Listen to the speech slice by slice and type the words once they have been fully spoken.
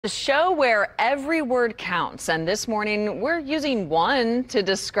The show where every word counts, and this morning we're using one to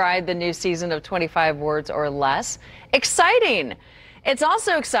describe the new season of 25 Words or Less. Exciting! It's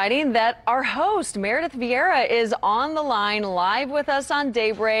also exciting that our host, Meredith Vieira, is on the line live with us on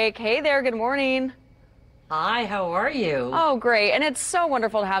Daybreak. Hey there, good morning. Hi, how are you? Oh, great. And it's so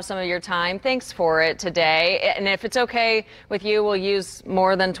wonderful to have some of your time. Thanks for it today. And if it's okay with you, we'll use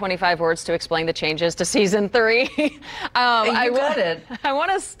more than 25 words to explain the changes to season 3. I got it. I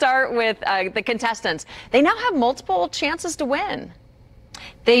want to start with the contestants. They now have multiple chances to win.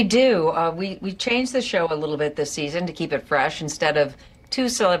 They do. We changed the show a little bit this season to keep it fresh. Instead of 2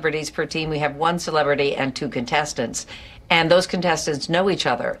 celebrities per team, we have 1 celebrity and 2 contestants. And those contestants know each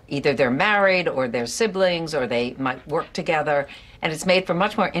other. Either they're married or they're siblings or they might work together. And it's made for a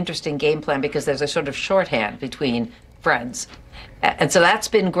much more interesting game plan because there's a sort of shorthand between friends. And so that's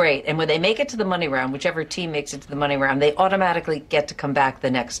been great. And when they make it to the money round, whichever team makes it to the money round, they automatically get to come back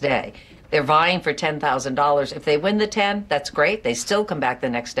the next day. They're vying for $10,000. If they win the 10, that's great. They still come back the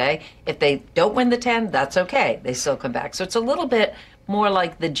next day. If they don't win the 10, that's okay. They still come back. So it's a little bit more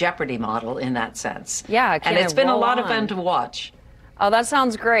like the Jeopardy model in that sense. Yeah, and it's been a lot of fun to watch. Oh, that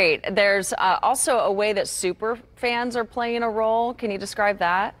sounds great. There's also a way that super fans are playing a role. Can you describe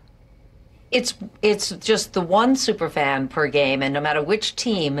that? It's just the 1 super fan per game, and no matter which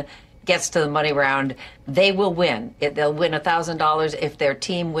team gets to the money round, they will win. They'll win $1,000 if their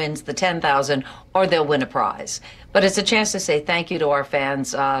team wins the $10,000, or they'll win a prize. But it's a chance to say thank you to our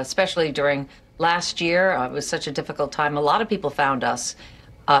fans, especially during last year. It was such a difficult time. A lot of people found us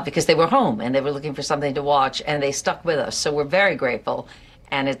because they were home and they were looking for something to watch, and they stuck with us. So we're very grateful.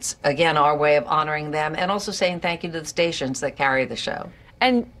 And it's, again, our way of honoring them and also saying thank you to the stations that carry the show.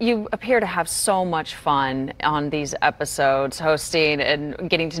 And you appear to have so much fun on these episodes, hosting and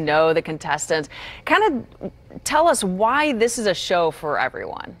getting to know the contestants. Kind of tell us why this is a show for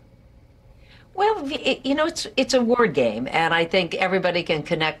everyone. Well, you know, it's a word game, and I think everybody can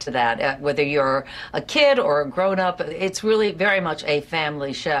connect to that, whether you're a kid or a grown-up. It's really very much a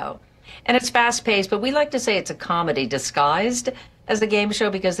family show. And it's fast-paced, but we like to say it's a comedy disguised as a game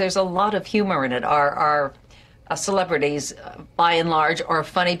show because there's a lot of humor in it. Our celebrities, by and large, are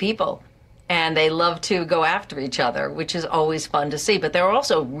funny people, and they love to go after each other, which is always fun to see. But they're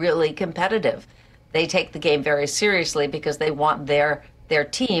also really competitive. They take the game very seriously because they want their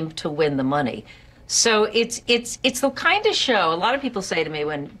team to win the money. So it's the kind of show, a lot of people say to me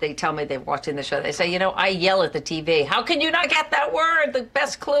when they tell me they're watching the show, they say, you know, I yell at the TV. How can you not get that word? The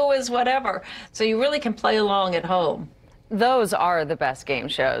best clue is whatever. So you really can play along at home. Those are the best game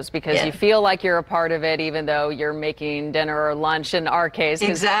shows because you feel like you're a part of it, even though you're making dinner or lunch in our case.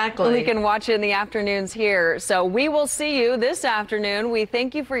 Exactly. We can watch it in the afternoons here. So we will see you this afternoon. We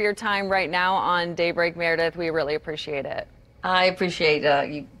thank you for your time right now on Daybreak, Meredith. We really appreciate it. I appreciate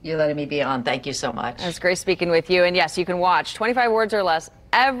you letting me be on. Thank you so much. It's great speaking with you. And yes, you can watch 25 Words or Less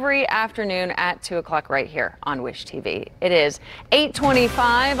every afternoon at 2 o'clock right here on Wish TV. It is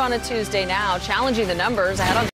 8:25 on a Tuesday now, challenging the numbers ahead on